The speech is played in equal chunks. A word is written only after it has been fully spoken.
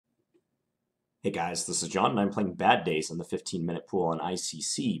Hey guys, this is John, and I'm playing BadDays in the 15-minute pool on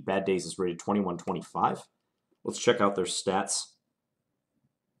ICC. BadDays is rated 2125. Let's check out their stats.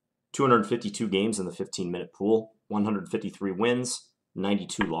 252 games in the 15-minute pool, 153 wins,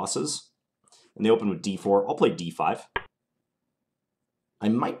 92 losses. And they open with D4. I'll play D5. I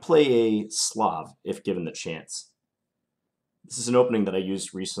might play a Slav if given the chance. This is an opening that I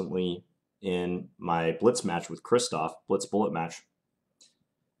used recently in my Blitz match with Christoph, Blitz Bullet match.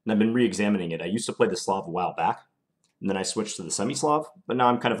 And I've been re-examining it. I used to play the Slav a while back, and then I switched to the semi-Slav, but now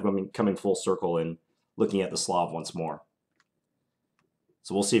I'm kind of coming full circle and looking at the Slav once more.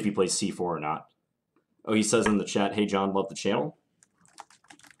 So we'll see if he plays C4 or not. Oh, he says in the chat, hey John, love the channel.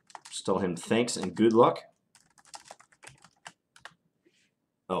 Just tell him thanks and good luck.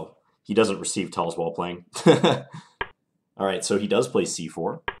 Oh, he doesn't receive tells while playing. Alright, so he does play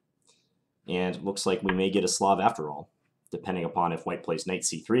C4. And looks like we may get a Slav after all, depending upon if white plays knight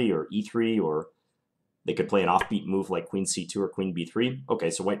c3 or e3, or they could play an offbeat move like queen c2 or queen b3. Okay,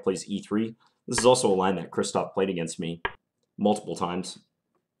 so white plays e3. This is also a line that Christoph played against me multiple times.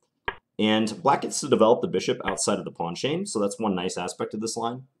 And black gets to develop the bishop outside of the pawn chain, so that's one nice aspect of this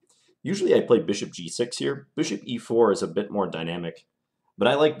line. Usually I play bishop g6 here. Bishop e4 is a bit more dynamic, but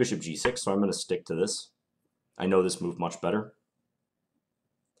I like bishop g6, so I'm going to stick to this. I know this move much better.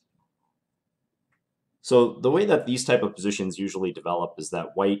 So the way that these type of positions usually develop is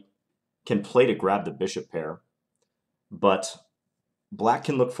that white can play to grab the bishop pair, but black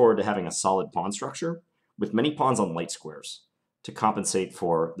can look forward to having a solid pawn structure with many pawns on light squares to compensate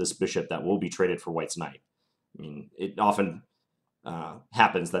for this bishop that will be traded for white's knight. I mean, it often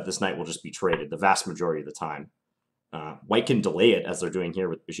happens that this knight will just be traded the vast majority of the time. White can delay it, as they're doing here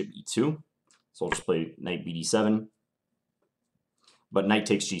with bishop e2. So I'll just play knight bd7. But knight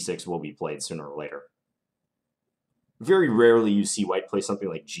takes g6 will be played sooner or later. Very rarely you see white play something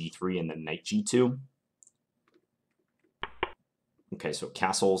like g3 and then knight g2. Okay, so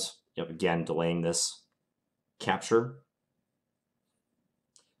castles, yep, again, delaying this capture.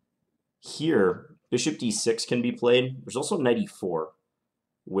 Here, bishop d6 can be played. There's also knight e4,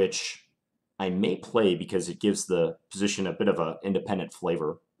 which I may play because it gives the position a bit of an independent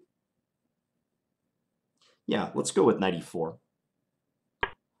flavor. Yeah, let's go with knight e4.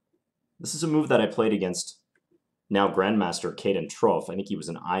 This is a move that I played against now Grandmaster Caden Troff. I think he was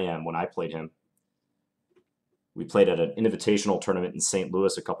an IM when I played him. We played at an invitational tournament in St.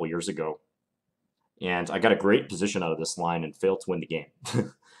 Louis a couple years ago. And I got a great position out of this line and failed to win the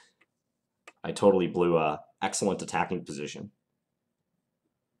game. I totally blew an excellent attacking position.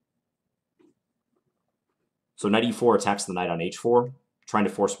 So knight e4 attacks the knight on h4, trying to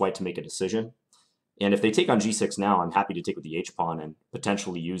force white to make a decision. And if they take on g6 now, I'm happy to take with the h-pawn and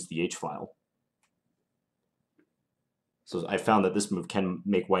potentially use the h-file. So I found that this move can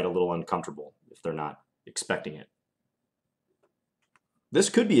make white a little uncomfortable if they're not expecting it. This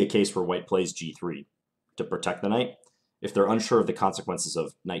could be a case where white plays g3 to protect the knight. If they're unsure of the consequences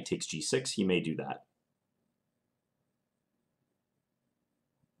of knight takes g6, he may do that.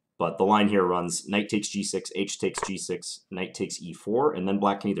 But the line here runs knight takes g6, h takes g6, knight takes e4, and then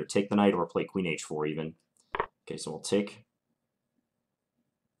black can either take the knight or play queen h4 even. Okay, so I'll take.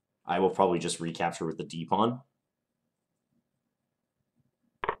 I will probably just recapture with the d-pawn.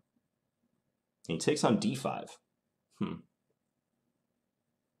 And he takes on d5.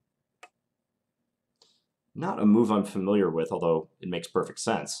 Not a move I'm familiar with, although it makes perfect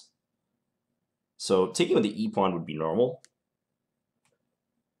sense. So taking with the e-pawn would be normal.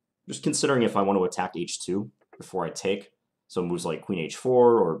 Just considering if I want to attack h2 before I take. So moves like queen h4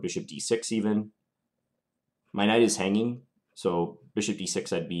 or bishop d6 even. My knight is hanging, so bishop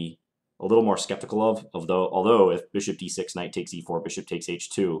d6 I'd be a little more skeptical of, although if bishop d6, knight takes e4, bishop takes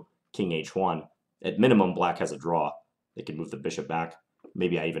h2, king h1, at minimum black has a draw. They can move the bishop back.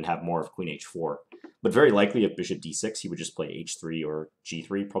 Maybe I even have more of queen h4. But very likely if bishop d6, he would just play h3 or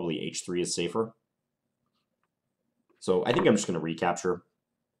g3. Probably h3 is safer. So I think I'm just going to recapture.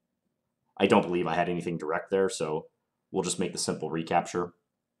 I don't believe I had anything direct there, so we'll just make the simple recapture.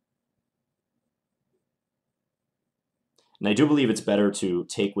 And I do believe it's better to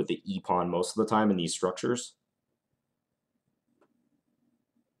take with the e-pawn most of the time in these structures,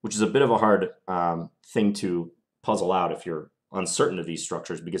 which is a bit of a hard thing to puzzle out if you're uncertain of these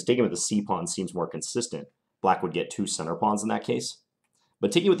structures, because taking with the c-pawn seems more consistent. Black would get two center pawns in that case.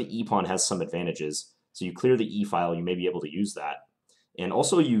 But taking with the e-pawn has some advantages. So you clear the e-file, you may be able to use that. And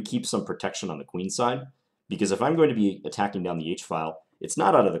also you keep some protection on the queen side, because if I'm going to be attacking down the h-file, it's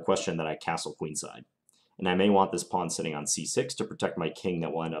not out of the question that I castle queenside. And I may want this pawn sitting on c6 to protect my king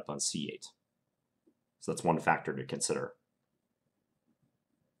that will end up on c8. So that's one factor to consider.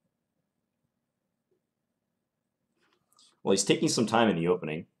 Well, he's taking some time in the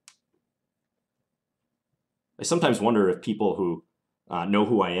opening. I sometimes wonder if people who know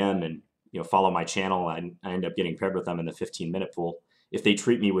who I am and follow my channel, and I end up getting paired with them in the 15-minute pool, if they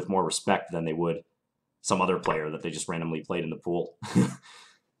treat me with more respect than they would some other player that they just randomly played in the pool.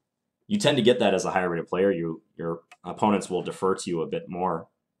 You tend to get that as a higher rated player. Your opponents will defer to you a bit more,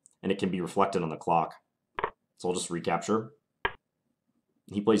 and it can be reflected on the clock. So I'll just recapture.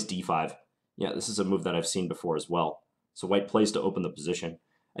 He plays d5. Yeah, this is a move that I've seen before as well. So white plays to open the position.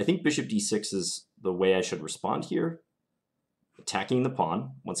 I think bishop d6 is the way I should respond here. Attacking the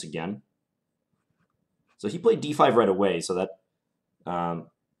pawn, once again. So he played d5 right away, so that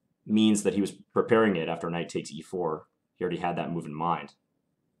means that he was preparing it after knight takes e4. He already had that move in mind.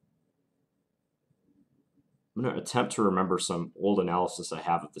 I'm going to attempt to remember some old analysis I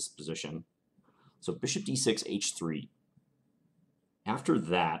have of this position. So bishop d6, h3. After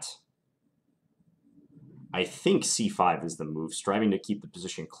that, I think c5 is the move, striving to keep the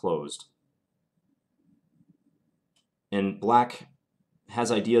position closed. And black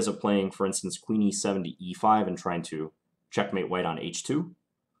has ideas of playing, for instance, queen e7 to e5 and trying to checkmate white on h2.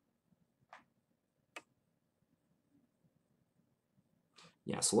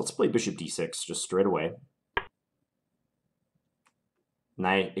 Yeah, so let's play bishop d6 just straight away. And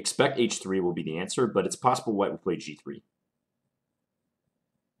I expect h3 will be the answer, but it's possible white will play g3.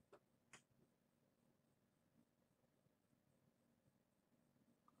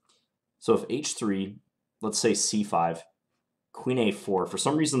 So if h3, let's say c5, queen a4, for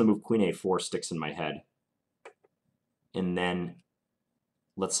some reason the move queen a4 sticks in my head. And then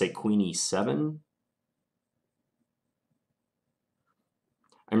let's say queen e7.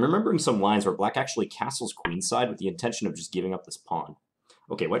 I'm remembering some lines where black actually castles queenside with the intention of just giving up this pawn.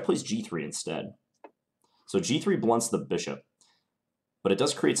 Okay, white plays g3 instead. So g3 blunts the bishop, but it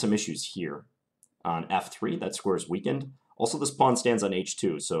does create some issues here. On f3, that square is weakened. Also, this pawn stands on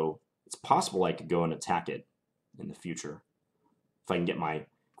h2, so it's possible I could go and attack it in the future. If I can get my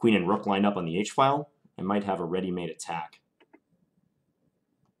queen and rook lined up on the h-file, I might have a ready-made attack.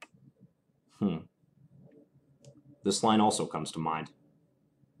 This line also comes to mind.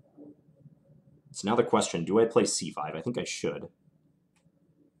 So now the question, do I play c5? I think I should.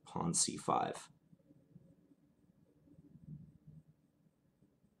 Pawn c5.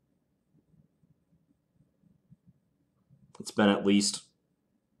 It's been at least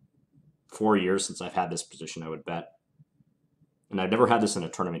 4 years since I've had this position, I would bet. And I've never had this in a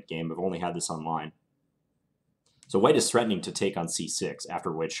tournament game. I've only had this online. So white is threatening to take on c6,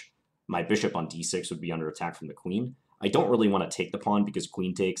 after which my bishop on d6 would be under attack from the queen. I don't really want to take the pawn because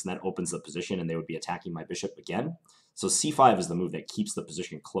queen takes, and that opens the position, and they would be attacking my bishop again. So c5 is the move that keeps the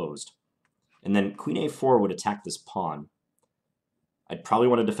position closed. And then queen a4 would attack this pawn. I'd probably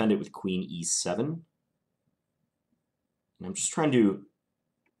want to defend it with queen e7. And I'm just trying to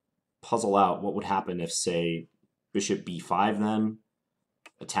puzzle out what would happen if, say, bishop b5 then,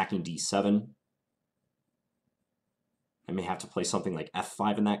 attacking d7. I may have to play something like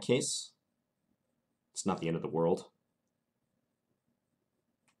f5 in that case. It's not the end of the world.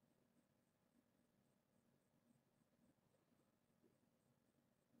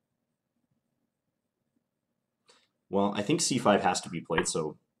 Well, I think c5 has to be played,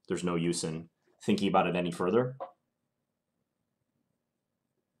 so there's no use in thinking about it any further.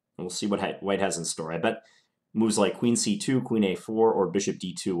 And we'll see what white has in store. I bet moves like queen c2, queen a4, or bishop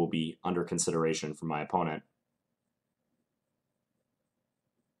d2 will be under consideration for my opponent.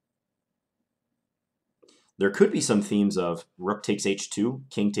 There could be some themes of rook takes h2,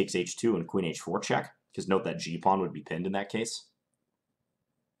 king takes h2, and queen h4 check, because note that g-pawn would be pinned in that case.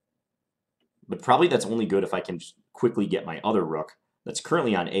 But probably that's only good if I can quickly get my other rook that's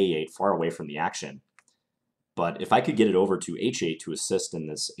currently on a8 far away from the action. But if I could get it over to h8 to assist in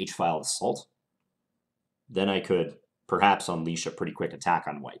this h-file assault, then I could perhaps unleash a pretty quick attack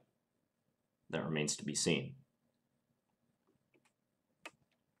on white. That remains to be seen.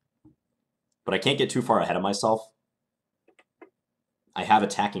 But I can't get too far ahead of myself. I have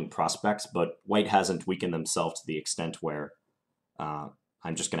attacking prospects, but white hasn't weakened themselves to the extent where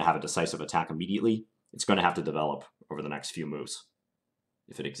I'm just going to have a decisive attack immediately. It's going to have to develop over the next few moves,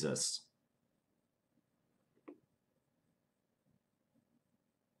 if it exists.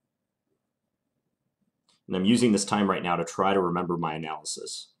 And I'm using this time right now to try to remember my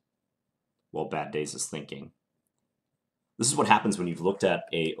analysis while BadDays is thinking. This is what happens when you've looked at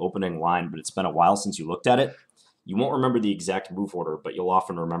an opening line, but it's been a while since you looked at it. You won't remember the exact move order, but you'll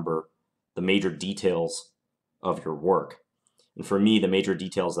often remember the major details of your work. And for me, the major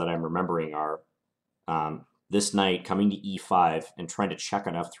details that I'm remembering are this knight coming to e5 and trying to check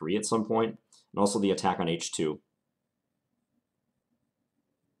on f3 at some point, and also the attack on h2.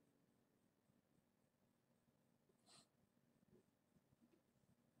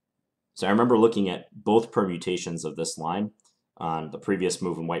 So I remember looking at both permutations of this line on the previous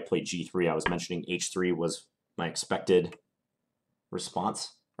move when white played g3. I was mentioning h3 was my expected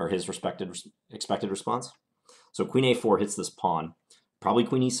response, or his expected response. So queen a4 hits this pawn. Probably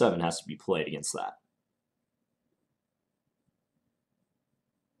queen e7 has to be played against that.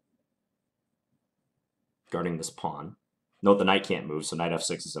 Guarding this pawn. Note the knight can't move, so knight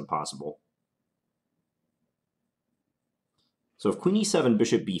f6 is impossible. So if queen e7,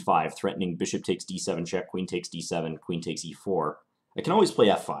 bishop b5, threatening bishop takes d7 check, queen takes d7, queen takes e4, I can always play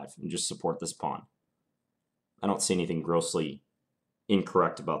f5 and just support this pawn. I don't see anything grossly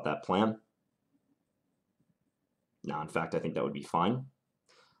incorrect about that plan. No, in fact, I think that would be fine.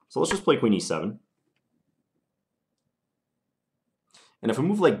 So let's just play queen e7. And if a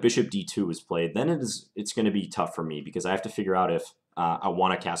move like bishop d2 is played, then it's going to be tough for me because I have to figure out if I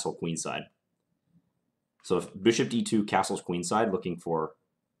want to castle queenside. So if bishop d2 castles queenside, looking for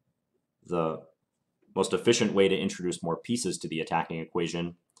the most efficient way to introduce more pieces to the attacking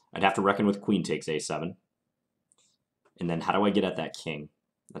equation, I'd have to reckon with queen takes a7. And then how do I get at that king?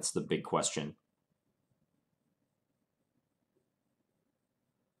 That's the big question.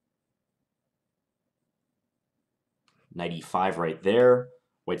 Knight e5 right there.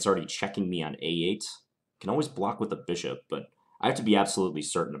 White's already checking me on a8. Can always block with the bishop, but I have to be absolutely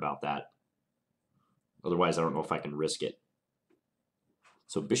certain about that. Otherwise, I don't know if I can risk it.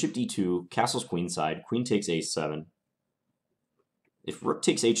 So bishop d2, castles queenside, queen takes a7. If rook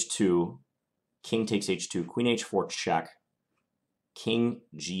takes h2, king takes h2, queen h4 check, king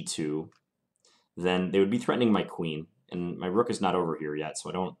g2, then they would be threatening my queen, and my rook is not over here yet,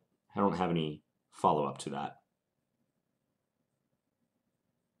 so I don't have any follow-up to that.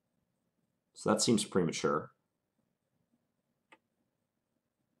 So that seems premature.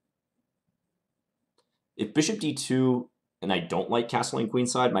 If bishop d2 and I don't like castling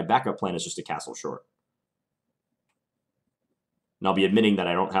queenside, my backup plan is just to castle short. And I'll be admitting that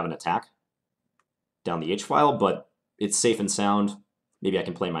I don't have an attack down the h-file, but it's safe and sound. Maybe I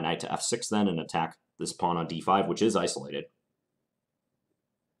can play my knight to f6 then and attack this pawn on d5, which is isolated.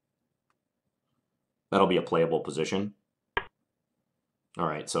 That'll be a playable position. All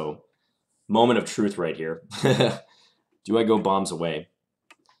right, so moment of truth right here. Do I go bombs away?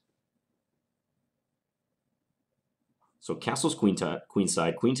 So castles queenside,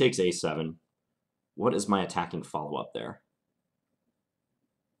 queen takes a7. What is my attacking follow-up there?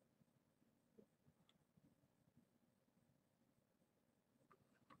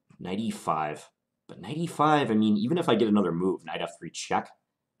 Knight e5. But knight e5, I mean, even if I get another move, knight f3 check,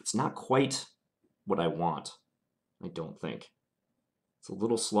 it's not quite what I want, I don't think. It's a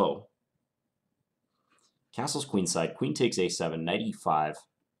little slow. Castles queenside, queen takes a7, knight e5.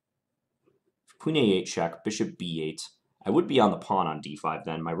 Queen a8 check, bishop b8. I would be on the pawn on d5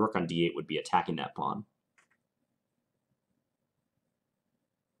 then. My rook on d8 would be attacking that pawn.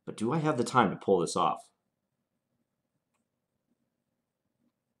 But do I have the time to pull this off?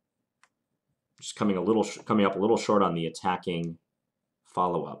 Just coming up a little short on the attacking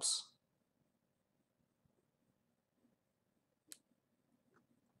follow-ups.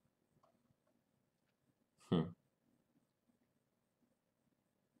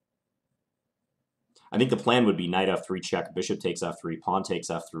 I think the plan would be knight f3 check, bishop takes f3, pawn takes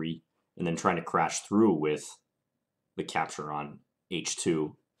f3, and then trying to crash through with the capture on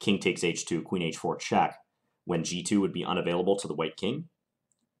h2. King takes h2, queen h4 check, when g2 would be unavailable to the white king.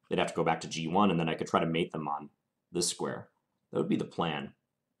 They'd have to go back to g1, and then I could try to mate them on this square. That would be the plan.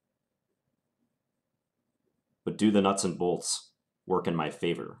 But do the nuts and bolts work in my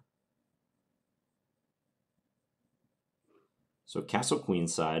favor? So castle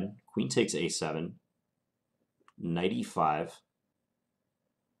queenside, queen takes a7, knight e5.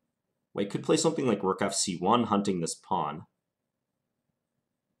 White could play something like rook fc1, hunting this pawn.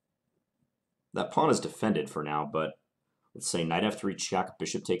 That pawn is defended for now, but let's say knight f3 check,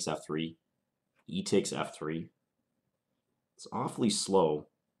 bishop takes f3, e takes f3. It's awfully slow.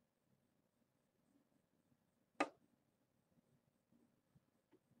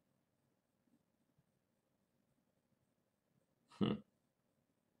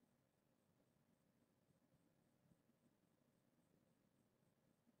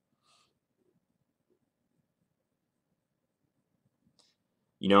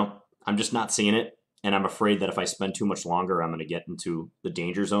 You know, I'm just not seeing it, and I'm afraid that if I spend too much longer, I'm going to get into the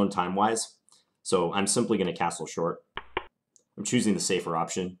danger zone time-wise. So I'm simply going to castle short. I'm choosing the safer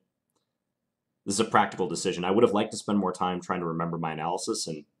option. This is a practical decision. I would have liked to spend more time trying to remember my analysis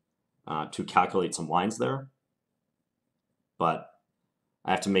and to calculate some lines there, but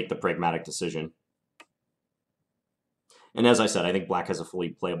I have to make the pragmatic decision. And as I said, I think black has a fully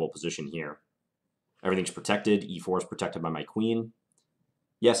playable position here. Everything's protected. E4 is protected by my queen.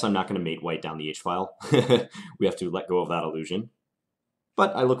 Yes, I'm not going to mate white down the h-file. We have to let go of that illusion.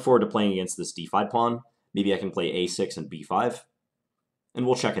 But I look forward to playing against this d5 pawn. Maybe I can play a6 and b5. And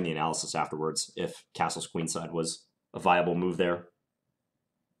we'll check in the analysis afterwards if castle's queenside was a viable move there.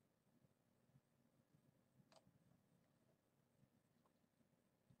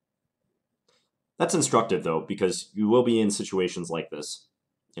 That's instructive, though, because you will be in situations like this.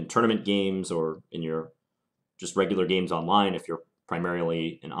 In tournament games or in your just regular games online, if you're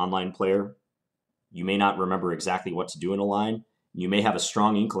primarily an online player, you may not remember exactly what to do in a line. You may have a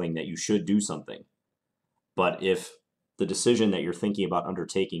strong inkling that you should do something. But if the decision that you're thinking about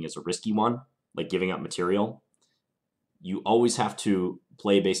undertaking is a risky one, like giving up material, you always have to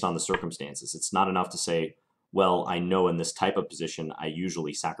play based on the circumstances. It's not enough to say, well, I know in this type of position, I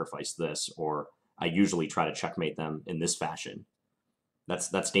usually sacrifice this, or I usually try to checkmate them in this fashion.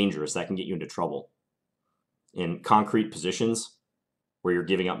 That's dangerous. That can get you into trouble. In concrete positions where you're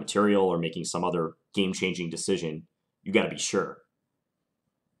giving up material or making some other game-changing decision, you got to be sure.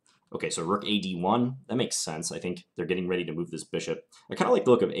 Okay, so rook ad1, that makes sense. I think they're getting ready to move this bishop. I kind of like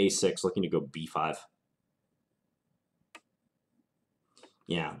the look of a6, looking to go b5.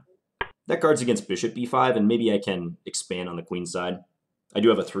 Yeah, that guards against bishop b5, and maybe I can expand on the queen side. I do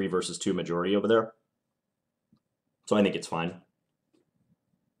have a 3 versus 2 majority over there, so I think it's fine.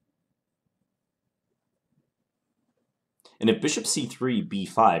 And if bishop c3,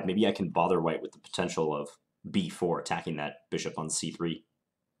 b5, maybe I can bother white with the potential of b4, attacking that bishop on c3.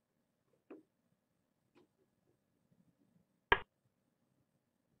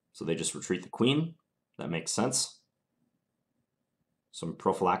 So they just retreat the queen. That makes sense. Some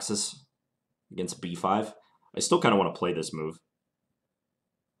prophylaxis against b5. I still kind of want to play this move.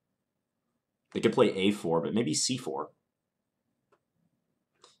 They could play a4, but maybe c4.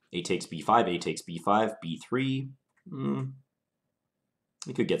 A takes b5, a takes b5, b3.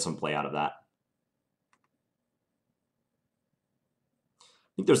 You could get some play out of that.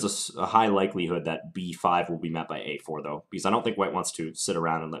 I think there's a high likelihood that b5 will be met by a4, though, because I don't think white wants to sit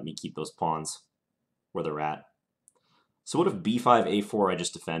around and let me keep those pawns where they're at. So what if b5, a4, I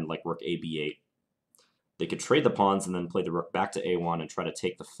just defend like rook a, b8? They could trade the pawns and then play the rook back to a1 and try to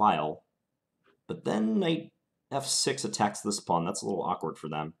take the file. But then knight f6 attacks this pawn. That's a little awkward for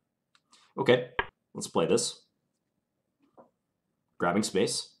them. Okay, let's play this. Grabbing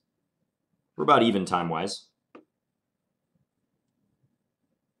space. We're about even time-wise.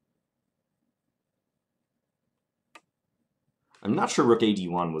 I'm not sure rook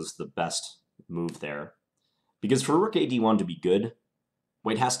ad1 was the best move there. Because for rook ad1 to be good,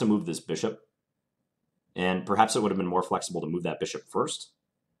 white has to move this bishop. And perhaps it would have been more flexible to move that bishop first.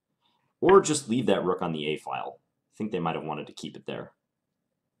 Or just leave that rook on the a-file. I think they might have wanted to keep it there.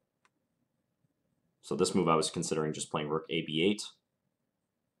 So this move I was considering just playing rook a, b8.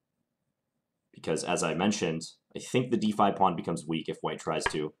 Because as I mentioned, I think the d5 pawn becomes weak if white tries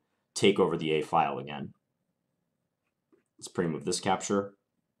to take over the a-file again. Let's pre-move this capture.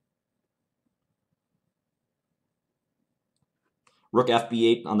 Rook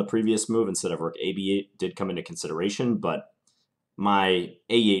fb8 on the previous move instead of rook ab8 did come into consideration, but my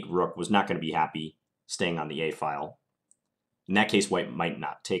a8 rook was not going to be happy staying on the a-file. In that case, white might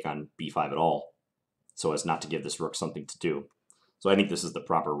not take on b5 at all, so as not to give this rook something to do. So I think this is the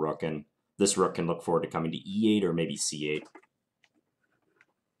proper rook, and this rook can look forward to coming to e8 or maybe c8.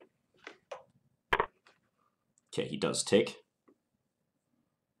 Okay, he does take.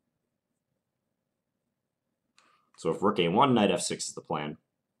 So if rook a1, knight f6 is the plan.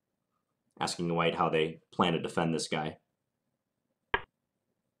 Asking white how they plan to defend this guy.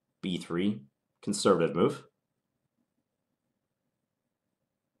 b3, conservative move.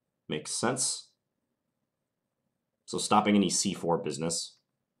 Makes sense. So stopping any c4 business.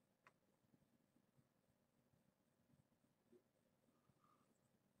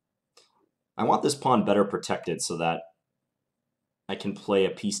 I want this pawn better protected so that I can play a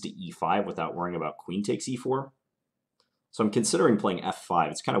piece to e5 without worrying about queen takes e4. So I'm considering playing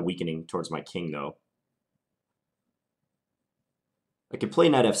f5. It's kind of weakening towards my king, though. I could play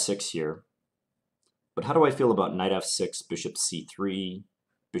knight f6 here. But how do I feel about knight f6, bishop c3,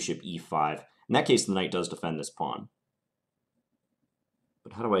 bishop e5? In that case, the knight does defend this pawn.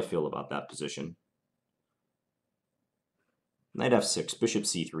 But how do I feel about that position? Knight f6, bishop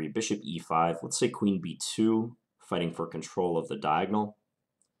c3, bishop e5. Let's say queen b2, fighting for control of the diagonal.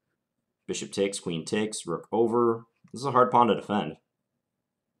 Bishop takes, queen takes, rook over. This is a hard pawn to defend.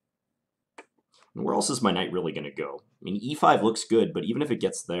 And where else is my knight really going to go? I mean, e5 looks good, but even if it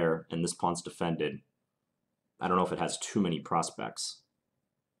gets there and this pawn's defended, I don't know if it has too many prospects.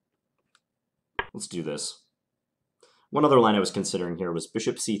 Let's do this. One other line I was considering here was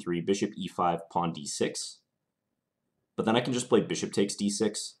bishop c3, bishop e5, pawn d6. But then I can just play bishop takes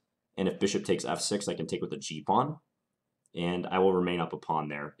d6, and if bishop takes f6, I can take with a g-pawn, and I will remain up a pawn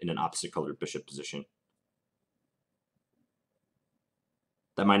there in an opposite colored bishop position.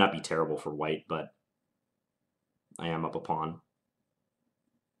 That might not be terrible for white, but I am up a pawn.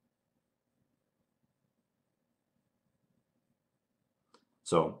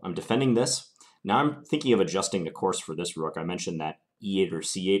 So I'm defending this. Now I'm thinking of adjusting the course for this rook. I mentioned that e8 or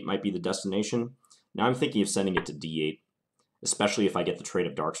c8 might be the destination. Now I'm thinking of sending it to d8, especially if I get the trade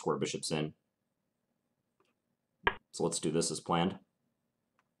of dark square bishops in. So let's do this as planned.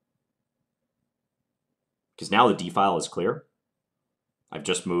 Because now the d file is clear. I've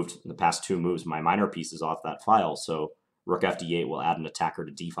just moved, in the past 2 moves, my minor pieces off that file, so rook fd8 will add an attacker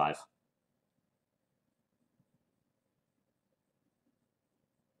to d5.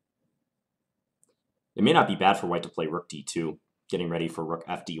 It may not be bad for white to play rook d2, getting ready for rook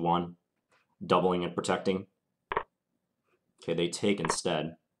fd1, doubling and protecting. Okay, they take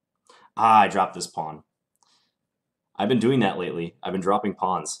instead. I dropped this pawn. I've been doing that lately. I've been dropping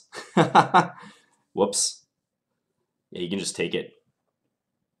pawns. Whoops. Yeah, you can just take it.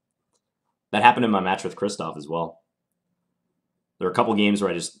 That happened in my match with Christoph as well. There were a couple games where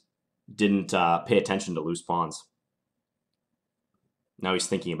I just didn't pay attention to loose pawns. Now he's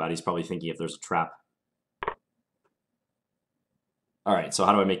thinking about it. He's probably thinking if there's a trap. All right, so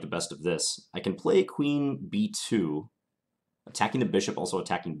how do I make the best of this? I can play queen b2, attacking the bishop, also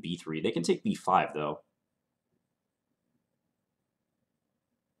attacking b3. They can take b5, though.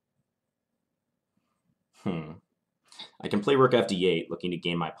 I can play rook fd8, looking to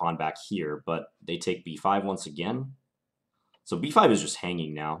gain my pawn back here, but they take b5 once again. So b5 is just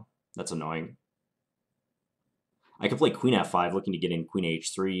hanging now. That's annoying. I could play queen f5, looking to get in queen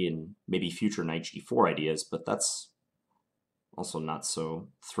h3 and maybe future knight g4 ideas, but that's also not so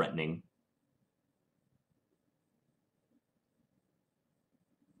threatening.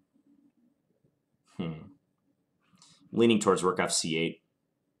 Leaning towards rook fc8.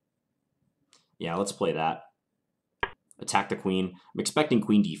 Yeah, let's play that. Attack the queen. I'm expecting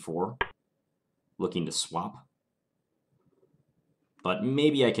queen d4, looking to swap. But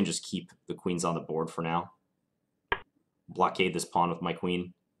maybe I can just keep the queens on the board for now. Blockade this pawn with my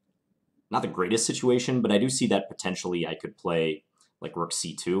queen. Not the greatest situation, but I do see that potentially I could play like rook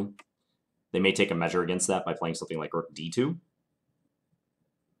c2. They may take a measure against that by playing something like rook d2.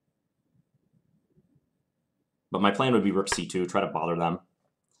 But my plan would be rook c2, try to bother them.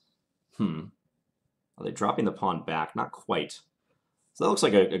 Are they dropping the pawn back? Not quite. So that looks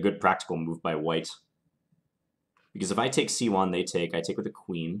like a good practical move by white. Because if I take c1, they take. I take with the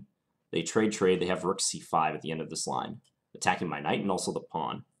queen. They trade. They have rook c5 at the end of this line, attacking my knight and also the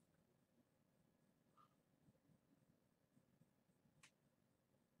pawn.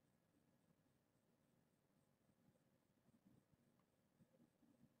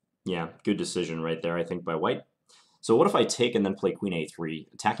 Yeah, good decision right there, I think, by white. So what if I take and then play queen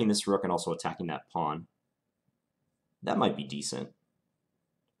a3, attacking this rook and also attacking that pawn? That might be decent.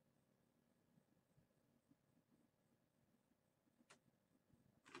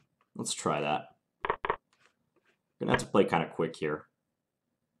 Let's try that. Gonna have to play kind of quick here.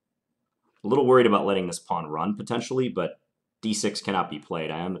 A little worried about letting this pawn run, potentially, but d6 cannot be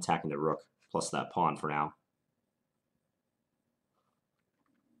played. I am attacking the rook, plus that pawn for now.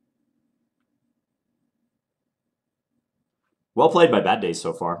 Well played by BadDays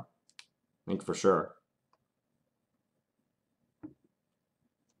so far. I think for sure.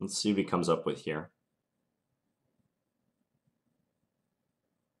 Let's see what he comes up with here.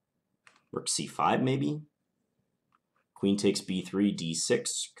 Rook c5, maybe? Queen takes b3,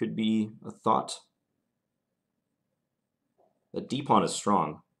 d6 could be a thought. The d-pawn is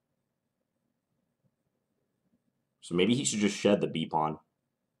strong. So maybe he should just shed the b-pawn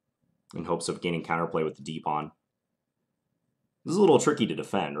in hopes of gaining counterplay with the d-pawn. This is a little tricky to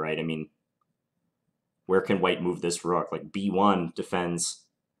defend, right? I mean, where can white move this rook? Like b1 defends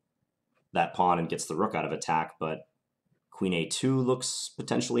that pawn and gets the rook out of attack, but queen a2 looks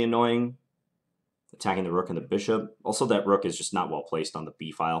potentially annoying. Attacking the rook and the bishop. Also, that rook is just not well placed on the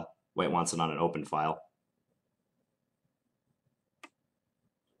b file. White wants it on an open file. I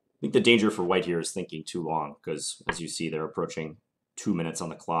think the danger for white here is thinking too long, because as you see, they're approaching 2 minutes on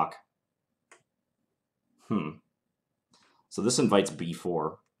the clock. So this invites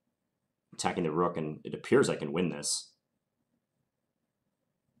b4, attacking the rook, and it appears I can win this.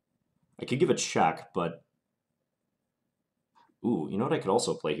 I could give a check, but... Ooh, you know what I could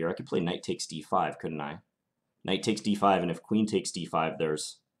also play here? I could play knight takes d5, couldn't I? Knight takes d5, and if queen takes d5,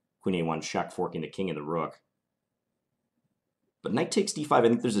 there's queen a1 check, forking the king and the rook. But knight takes d5, I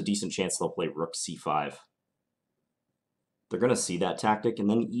think there's a decent chance they'll play rook c5. They're going to see that tactic, and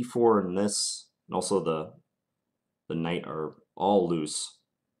then e4 and this, and also the knight are all loose.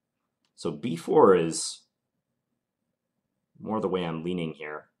 So b4 is more the way I'm leaning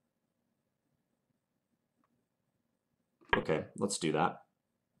here. Okay, let's do that.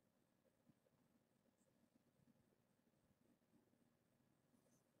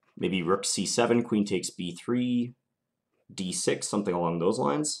 Maybe rook c7, queen takes b3, d6, something along those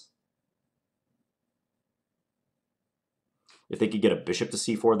lines. If they could get a bishop to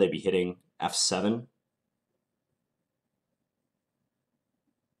c4, they'd be hitting f7.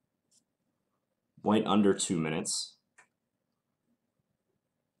 White under 2 minutes.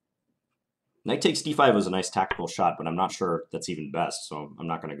 Knight takes d5 was a nice tactical shot, but I'm not sure that's even best, so I'm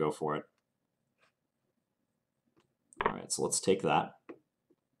not going to go for it. All right, so let's take that.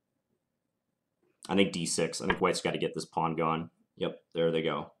 I think d6. I think white's got to get this pawn going. Yep, there they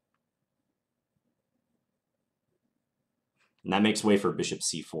go. And that makes way for bishop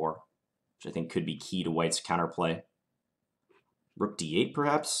c4, which I think could be key to white's counterplay. Rook d8,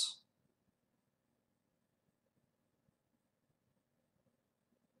 perhaps?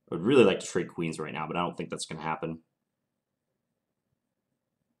 I would really like to trade queens right now, but I don't think that's going to happen.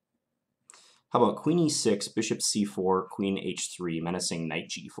 How about queen e6, bishop c4, queen h3, menacing knight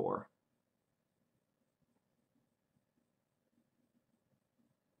g4?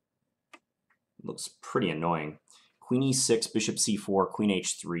 Looks pretty annoying. Queen e6, bishop c4, queen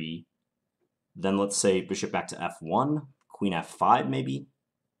h3. Then let's say bishop back to f1, queen f5 maybe.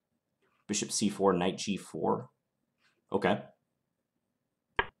 Bishop c4, knight g4. Okay.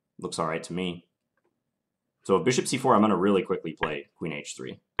 Looks all right to me. So if bishop c4, I'm going to really quickly play queen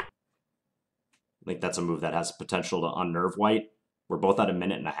h3. I think that's a move that has potential to unnerve white. We're both at a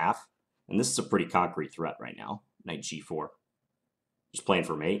minute and a half. And this is a pretty concrete threat right now. Knight g4. Just playing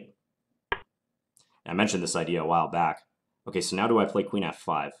for mate. I mentioned this idea a while back. Okay, so now do I play queen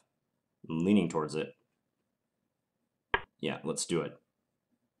f5? I'm leaning towards it. Yeah, let's do it.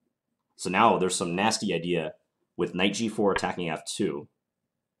 So now there's some nasty idea with knight g4 attacking f2.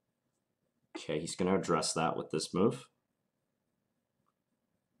 Okay, he's going to address that with this move.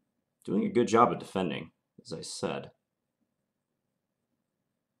 Doing a good job of defending, as I said.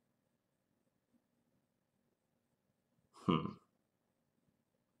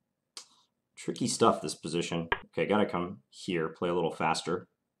 Tricky stuff, this position. Okay, gotta come here, play a little faster.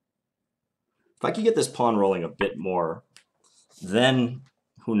 If I could get this pawn rolling a bit more, then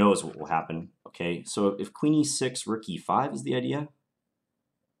who knows what will happen. Okay, so if queen e6, rook e5 is the idea.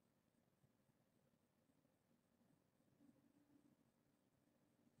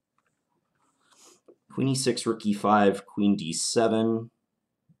 Queen e6, rook e5, queen d7.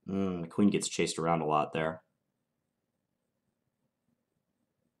 The queen gets chased around a lot there.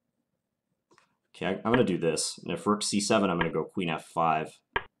 Okay, I'm going to do this. And if rook c7, I'm going to go queen f5.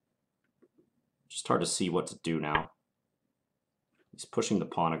 Just hard to see what to do now. He's pushing the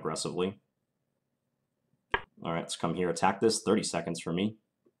pawn aggressively. All right, let's come here, attack this. 30 seconds for me.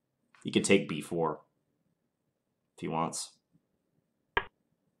 He could take b4 if he wants.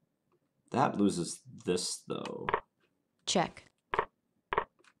 That loses this, though. Check.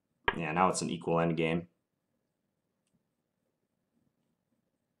 Yeah, now it's an equal endgame.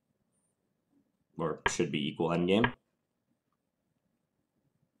 Or should be equal endgame.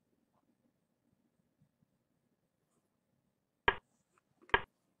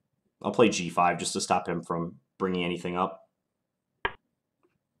 I'll play g5 just to stop him from bringing anything up.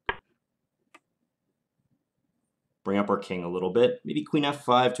 Bring up our king a little bit. Maybe queen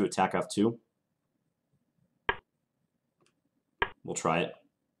f5 to attack f2. We'll try it.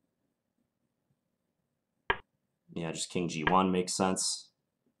 Yeah, just king g1 makes sense.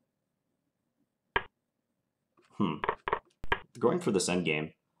 Going for this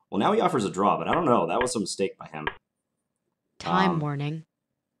endgame. Well, now he offers a draw, but I don't know. That was a mistake by him. Time warning.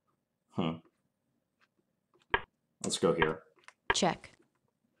 Let's go here. Check.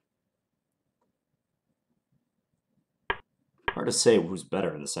 Hard to say who's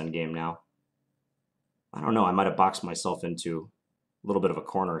better in this endgame now. I don't know. I might have boxed myself into a little bit of a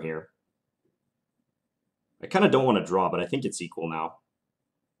corner here. I kind of don't want to draw, but I think it's equal now.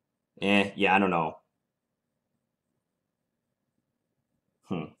 Yeah, I don't know.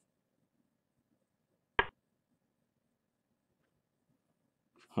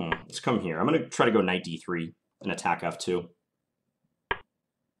 Let's come here. I'm going to try to go knight d3 and attack f2.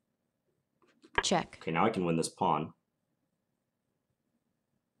 Check. Okay, now I can win this pawn.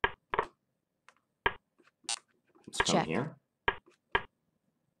 Let's come Check. here.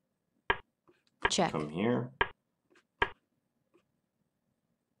 Check. Come here.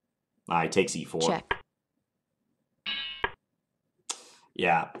 He takes e4. Check.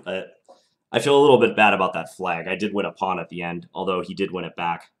 Yeah, I feel a little bit bad about that flag. I did win a pawn at the end, although he did win it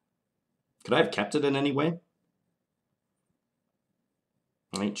back. Could I have kept it in any way?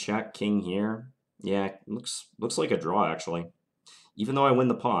 Knight check, king here. Yeah, looks like a draw, actually. Even though I win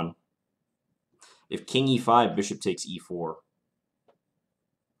the pawn. If king e5, bishop takes e4.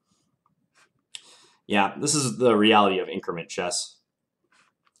 Yeah, this is the reality of increment chess.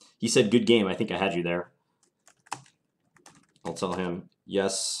 He said, good game, I think I had you there. I'll tell him,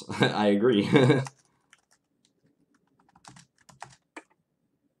 yes, I agree.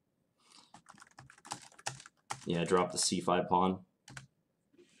 Yeah, drop the c5 pawn.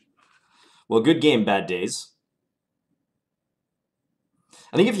 Well, good game, BadDays.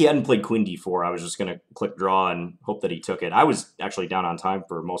 I think if he hadn't played queen d4, I was just going to click draw and hope that he took it. I was actually down on time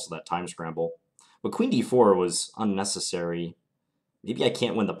for most of that time scramble. But queen d4 was unnecessary. Maybe I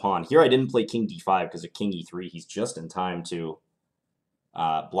can't win the pawn. Here I didn't play king d5 because of king e3. He's just in time to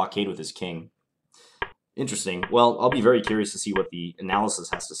blockade with his king. Interesting. Well, I'll be very curious to see what the analysis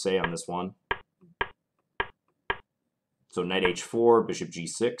has to say on this one. So knight h4, bishop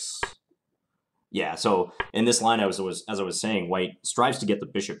g6. Yeah, so in this line, as I was saying, white strives to get the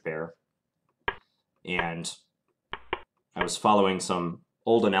bishop pair. And I was following some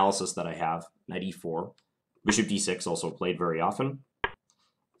old analysis that I have. Knight e4. Bishop d6 also played very often.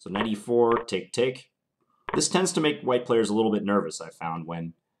 So knight e4, take, take. This tends to make white players a little bit nervous, I found,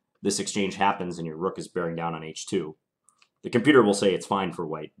 when this exchange happens and your rook is bearing down on h2. The computer will say it's fine for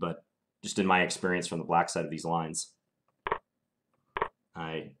white, but just in my experience from the black side of these lines,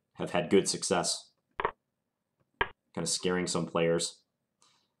 I have had good success. Kind of scaring some players.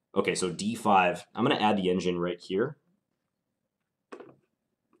 Okay, so d5. I'm going to add the engine right here.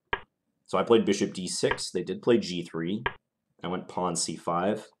 So I played bishop d6. They did play g3. I went pawn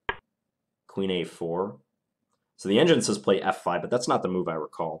c5. Queen a4. So the engine says play f5, but that's not the move I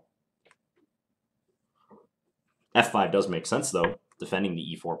recall. f5 does make sense, though, defending the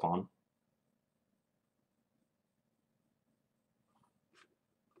e4 pawn.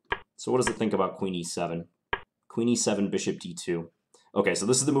 So what does it think about queen e7? Queen e7, bishop d2. Okay, so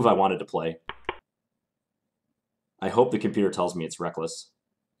this is the move I wanted to play. I hope the computer tells me it's reckless,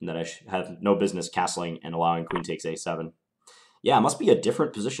 and that I have no business castling and allowing queen takes a7. Yeah, it must be a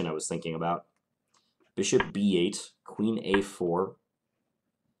different position I was thinking about. Bishop b8, queen a4.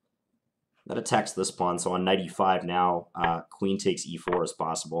 That attacks this pawn, so on knight e5 now, queen takes e4 is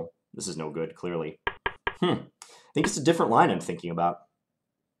possible. This is no good, clearly. I think it's a different line I'm thinking about.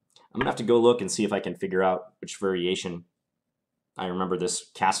 I'm going to have to go look and see if I can figure out which variation. I remember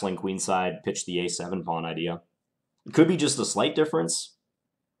this castling queenside, pitch the a7 pawn idea. It could be just a slight difference.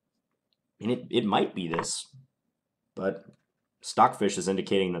 I mean, it might be this, but Stockfish is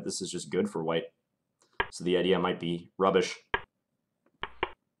indicating that this is just good for white. So the idea might be rubbish.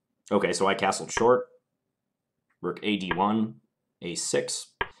 Okay, so I castled short. Rook ad1, a6.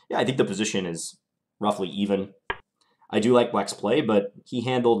 Yeah, I think the position is roughly even. I do like black's play, but he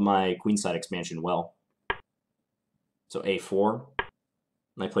handled my queenside expansion well. So a4.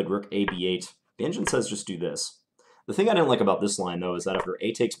 And I played rook ab8. The engine says just do this. The thing I didn't like about this line, though, is that after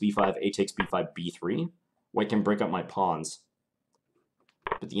a takes b5, a takes b5, b3, white can break up my pawns.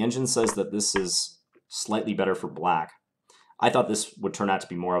 But the engine says that this is slightly better for black. I thought this would turn out to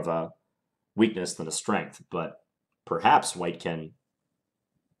be more of a weakness than a strength, but perhaps white can...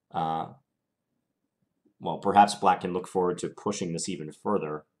 well, perhaps black can look forward to pushing this even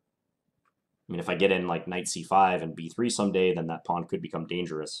further. I mean, if I get in like knight c5 and b3 someday, then that pawn could become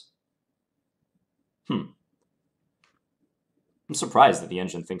dangerous. I'm surprised that the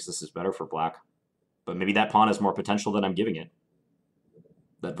engine thinks this is better for black. But maybe that pawn has more potential than I'm giving it.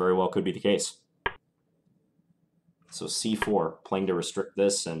 That very well could be the case. So c4, playing to restrict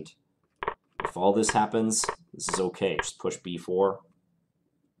this, and if all this happens, this is okay. Just push b4.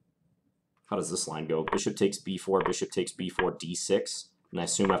 How does this line go? Bishop takes b4, bishop takes b4, d6. And I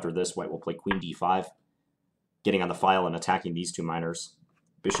assume after this, white will play queen d5, getting on the file and attacking these two minors.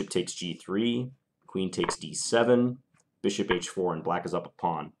 Bishop takes g3, queen takes d7, bishop h4, and black is up a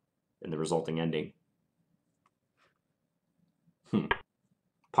pawn in the resulting ending.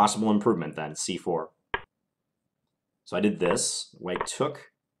 Possible improvement then, c4. So I did this. White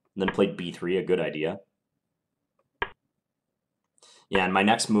took, and then played b3, a good idea. Yeah, and my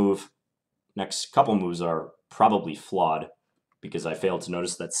next couple moves are probably flawed because I failed to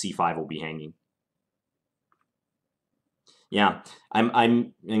notice that c5 will be hanging. Yeah,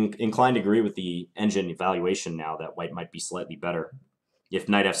 I'm inclined to agree with the engine evaluation now that white might be slightly better. If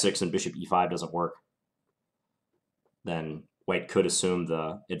knight f6 and bishop e5 doesn't work, then white could assume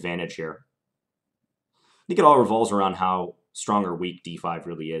the advantage here. I think it all revolves around how strong or weak d5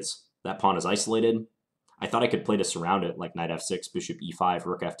 really is. That pawn is isolated. I thought I could play to surround it, like knight f6, bishop e5,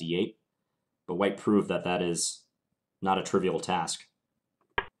 rook f d8, but white proved that that is not a trivial task.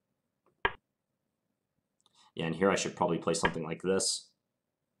 Yeah, and here I should probably play something like this.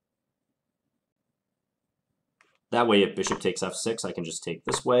 That way, if bishop takes f6, I can just take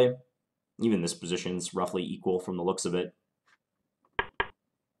this way. Even this position's roughly equal from the looks of it.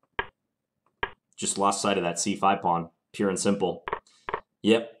 Just lost sight of that c5 pawn, pure and simple.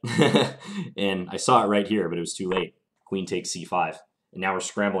 Yep, and I saw it right here, but it was too late. Queen takes c5, and now we're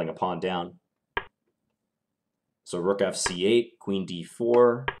scrambling a pawn down. So rook f c8, queen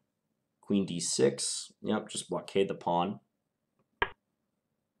d4, queen d6. Yep, just blockade the pawn.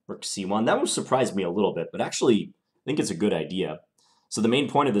 Rook c1. That one surprised me a little bit, but actually I think it's a good idea. So the main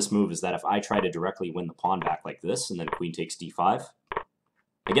point of this move is that if I try to directly win the pawn back like this, and then queen takes d5,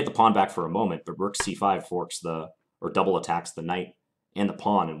 I get the pawn back for a moment, but rook c5 forks or double attacks the knight and the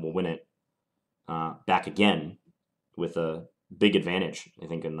pawn, and will win it back again with a big advantage. I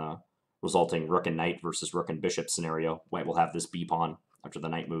think in the resulting rook and knight versus rook and bishop scenario, white will have this b pawn after the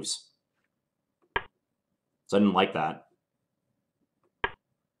knight moves. So I didn't like that.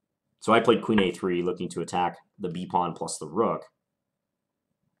 So I played queen a3, looking to attack the b pawn plus the rook.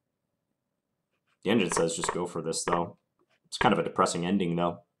 The engine says just go for this, though. It's kind of a depressing ending,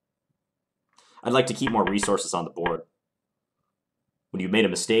 though. I'd like to keep more resources on the board. When you've made a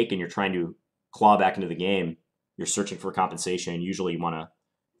mistake and you're trying to claw back into the game, you're searching for compensation. Usually you want to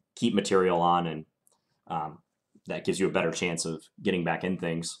keep material on, and that gives you a better chance of getting back in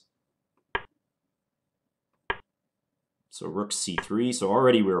things. So rook c3. So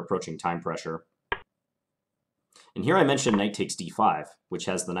already we're approaching time pressure. And here I mentioned knight takes d5, which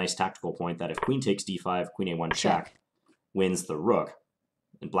has the nice tactical point that if queen takes d5, queen a1 check wins the rook,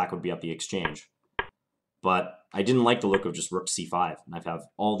 and black would be up the exchange. But I didn't like the look of just rook c5, and I have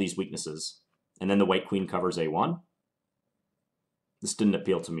all these weaknesses. And then the white queen covers a1. This didn't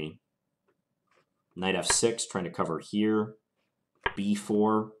appeal to me. Knight f6, trying to cover here.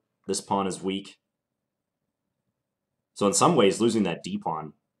 b4, this pawn is weak. So in some ways, losing that d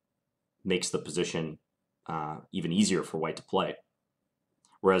pawn makes the position even easier for white to play.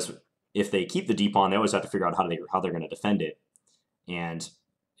 Whereas if they keep the d pawn, they always have to figure out how they're going to defend it. And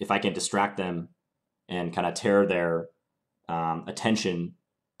if I can distract them and kind of tear their attention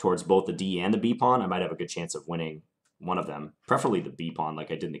towards both the d and the b pawn, I might have a good chance of winning one of them, preferably the b pawn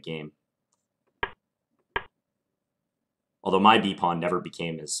like I did in the game. Although my b pawn never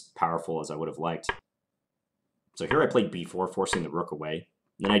became as powerful as I would have liked. So here I played b4, forcing the rook away.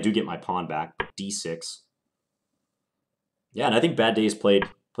 And then I do get my pawn back, but d6. Yeah, and I think BadDays played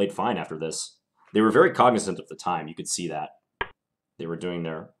fine after this. They were very cognizant of the time. You could see that. They were doing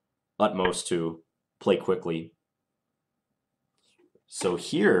their utmost to play quickly. So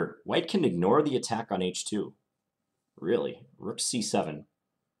here, white can ignore the attack on h2. Really? Rook c7.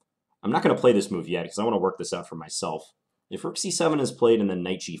 I'm not going to play this move yet because I want to work this out for myself. If rook c7 is played and then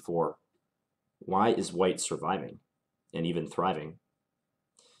knight g4, why is white surviving and even thriving?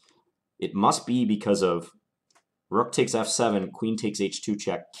 It must be because of rook takes f7, queen takes h2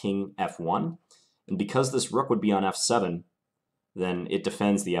 check, king f1. And because this rook would be on f7, then it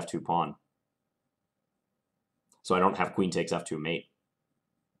defends the f2 pawn. So I don't have queen takes f2 mate.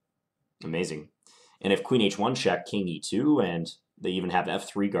 Amazing. And if queen h1 check, king e2, and they even have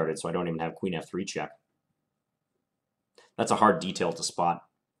f3 guarded, so I don't even have queen f3 check. That's a hard detail to spot,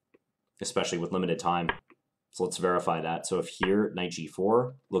 especially with limited time. So let's verify that. So if here, knight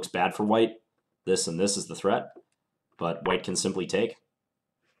g4 looks bad for white, this and this is the threat, but white can simply take.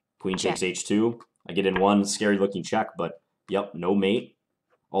 Queen takes h2. I get in one scary looking check, but yep, no mate.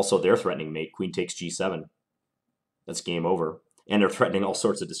 Also, they're threatening mate. Queen takes g7. That's game over. And they're threatening all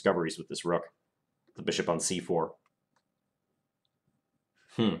sorts of discoveries with this rook. The bishop on c4.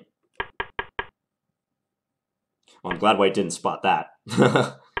 Well, I'm glad white didn't spot that.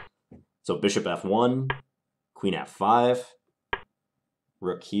 So bishop f1, queen f5,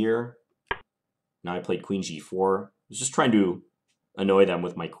 rook here. Now I played queen g4. I was just trying to annoy them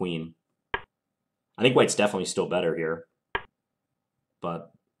with my queen. I think white's definitely still better here.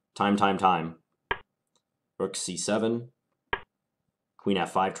 But time. Rook c7, queen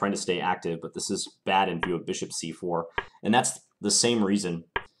f5, trying to stay active, but this is bad in view of bishop c4. And that's the same reason,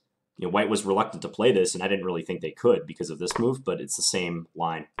 white was reluctant to play this, and I didn't really think they could because of this move, but it's the same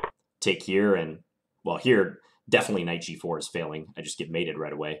line. Take here, and, well, here, Definitely knight g4 is failing. I just get mated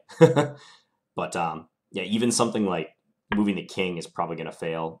right away. But yeah, even something like moving the king is probably going to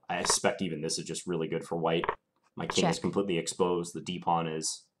fail. I expect even this is just really good for white. My king is Check. completely exposed. The d-pawn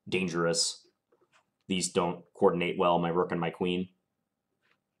is dangerous. These don't coordinate well, my rook and my queen.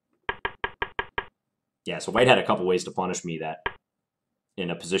 Yeah, so white had a couple ways to punish me that in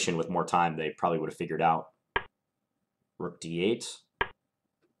a position with more time they probably would have figured out. Rook d8.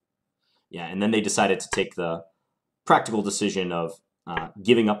 Yeah, and then they decided to take the practical decision of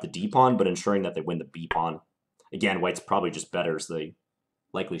giving up the d-pawn, but ensuring that they win the b-pawn. Again, white's probably just better, so they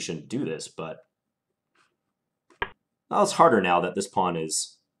likely shouldn't do this, but well, it's harder now that this pawn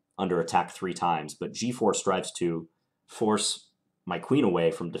is under attack 3 times, but g4 strives to force my queen away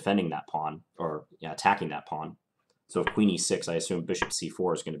from defending that pawn, or yeah, attacking that pawn. So if queen e6, I assume bishop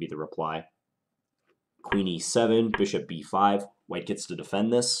c4 is going to be the reply. Queen e7, bishop b5. White gets to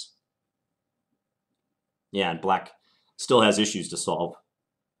defend this. Yeah, and black still has issues to solve.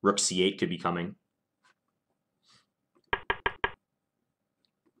 Rook c8 could be coming.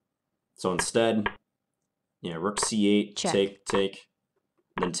 So instead, yeah, rook c8, Check. take,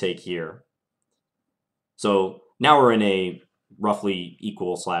 then take here. So now we're in a roughly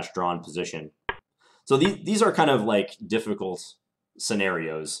equal / drawn position. So these are kind of like difficult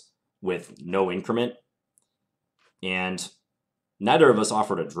scenarios with no increment. And neither of us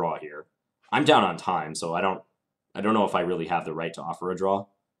offered a draw here. I'm down on time, so I don't know if I really have the right to offer a draw.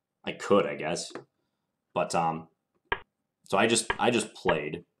 I could, I guess. But so I just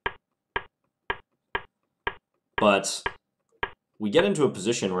played. But we get into a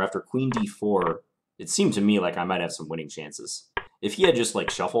position where after queen d4, it seemed to me like I might have some winning chances. If he had just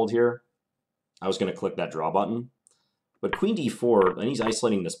like shuffled here, I was going to click that draw button. But queen d4, and he's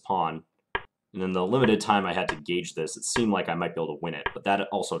isolating this pawn. And in the limited time I had to gauge this, it seemed like I might be able to win it. But that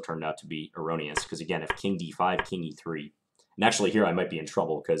also turned out to be erroneous. Because again, if king d5, king e3. And actually here I might be in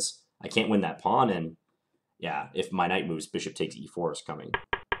trouble because I can't win that pawn. And yeah, if my knight moves, bishop takes e4 is coming.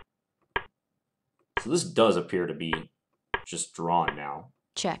 So this does appear to be just drawn now.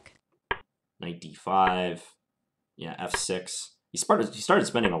 Check. Knight d5. Yeah, f6. He started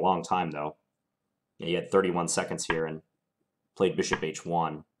spending a long time, though. Yeah, he had 31 seconds here and played bishop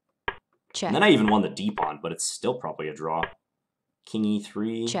h1. Check. And then I even won the d-pawn, but it's still probably a draw. King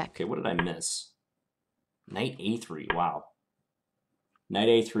e3. Check. Okay, what did I miss? Knight a3. Wow. Knight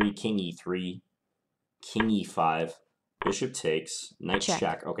a3, king e3, king e5, bishop takes, knight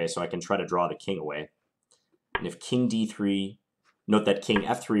check. Okay, so I can try to draw the king away. And if king d3, note that king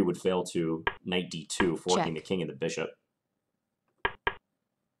f3 would fail to knight d2, forking the king and the bishop.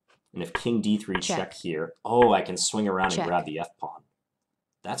 And if king d3 check here, oh, I can swing around and grab the f-pawn.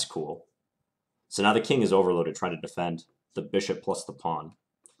 That's cool. So now the king is overloaded trying to defend the bishop plus the pawn.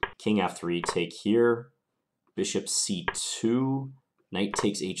 King f3, take here, bishop c2, knight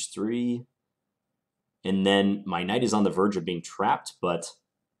takes h3, and then my knight is on the verge of being trapped, but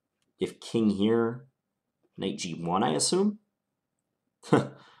if king here, knight g1, I assume?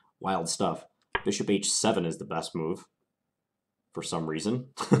 Wild stuff. Bishop h7 is the best move, for some reason.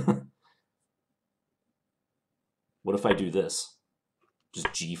 What if I do this? Just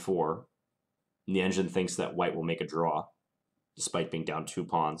g4. And the engine thinks that white will make a draw, despite being down 2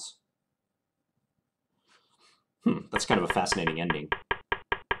 pawns. That's kind of a fascinating ending.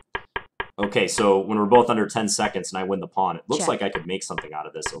 Okay, so when we're both under 10 seconds and I win the pawn, it looks like I could make something out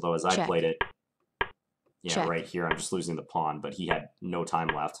of this, although as I played it, yeah, right here, I'm just losing the pawn, but he had no time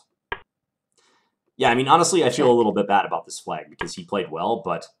left. Yeah, I mean, honestly, I feel a little bit bad about this flag because he played well,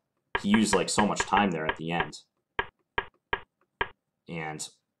 but he used like so much time there at the end. And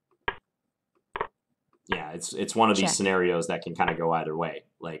yeah, it's one of these scenarios that can kind of go either way.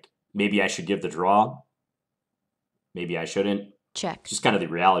 Like, maybe I should give the draw. Maybe I shouldn't. Check. Just kind of the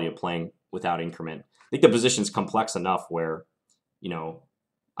reality of playing without increment. I think the position's complex enough where, you know,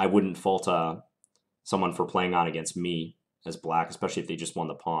 I wouldn't fault someone for playing on against me as black, especially if they just won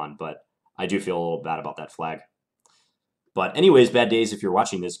the pawn. But I do feel a little bad about that flag. But anyways, BadDays, if you're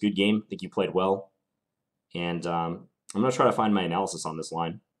watching this, good game. I think you played well. And I'm going to try to find my analysis on this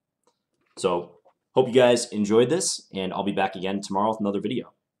line. So hope you guys enjoyed this, and I'll be back again tomorrow with another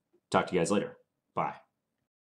video. Talk to you guys later. Bye.